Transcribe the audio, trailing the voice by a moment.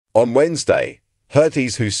On Wednesday,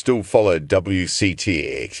 Hurties who still followed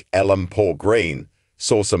WCTH alum Paul Greene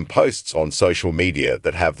saw some posts on social media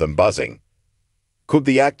that have them buzzing. Could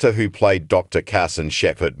the actor who played Dr. Carson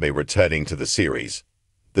Shepherd be returning to the series?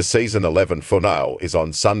 The season 11 finale is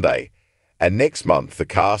on Sunday, and next month the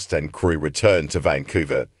cast and crew return to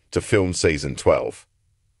Vancouver to film season 12.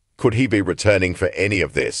 Could he be returning for any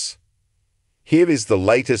of this? Here is the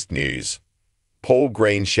latest news. Paul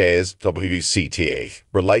Greene shares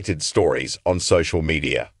WCTH-related stories on social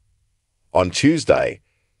media. On Tuesday,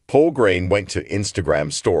 Paul Greene went to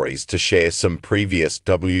Instagram stories to share some previous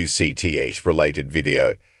WCTH-related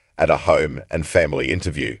video at a home and family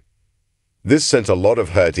interview. This sent a lot of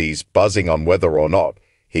Hurties buzzing on whether or not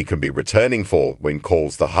he can be returning for when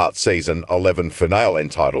calls the Heart Season 11 finale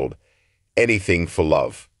entitled Anything for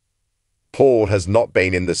Love. Paul has not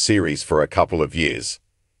been in the series for a couple of years.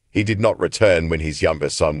 He did not return when his younger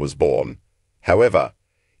son was born. However,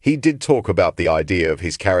 he did talk about the idea of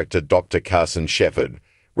his character Dr. Carson Shepherd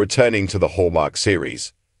returning to the Hallmark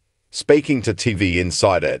series. Speaking to TV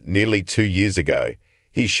Insider nearly 2 years ago,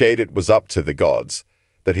 he shared it was up to the gods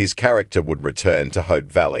that his character would return to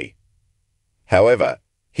Hope Valley. However,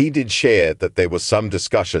 he did share that there were some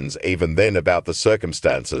discussions even then about the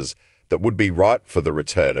circumstances that would be right for the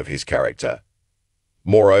return of his character.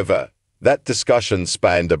 Moreover, that discussion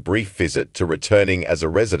spanned a brief visit to returning as a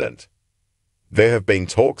resident. There have been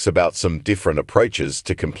talks about some different approaches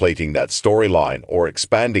to completing that storyline or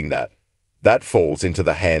expanding that. That falls into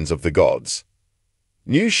the hands of the gods.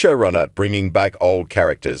 New showrunner bringing back old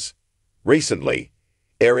characters. Recently,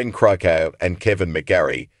 Erin Krakow and Kevin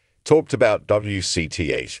McGarry talked about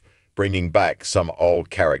WCTH bringing back some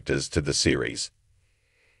old characters to the series.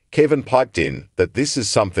 Kevin piped in that this is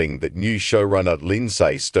something that new showrunner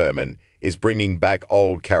Lindsay Sturman is bringing back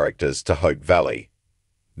old characters to Hope Valley.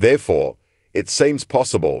 Therefore, it seems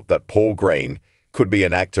possible that Paul Greene could be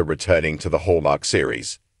an actor returning to the Hallmark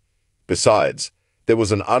series. Besides, there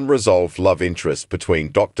was an unresolved love interest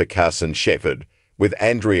between Dr. Carson Shepherd with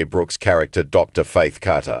Andrea Brooks' character Dr. Faith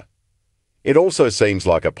Carter. It also seems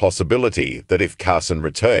like a possibility that if Carson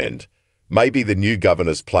returned, maybe the new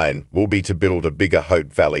governor's plan will be to build a bigger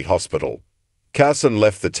Hope Valley hospital. Carson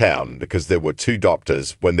left the town because there were 2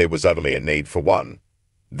 doctors when there was only a need for 1.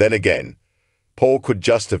 Then again, Paul could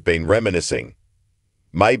just have been reminiscing.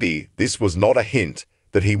 Maybe this was not a hint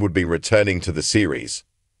that he would be returning to the series.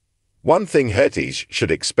 One thing Hurties should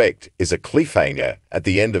expect is a cliffhanger at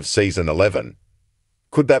the end of season 11.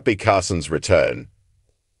 Could that be Carson's return?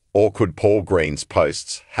 Or could Paul Greene's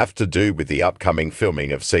posts have to do with the upcoming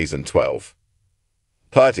filming of season 12?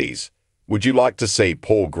 Hurties, would you like to see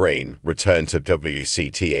Paul Greene return to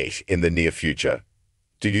WCTH in the near future?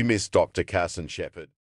 Do you miss Dr. Carson Shepherd?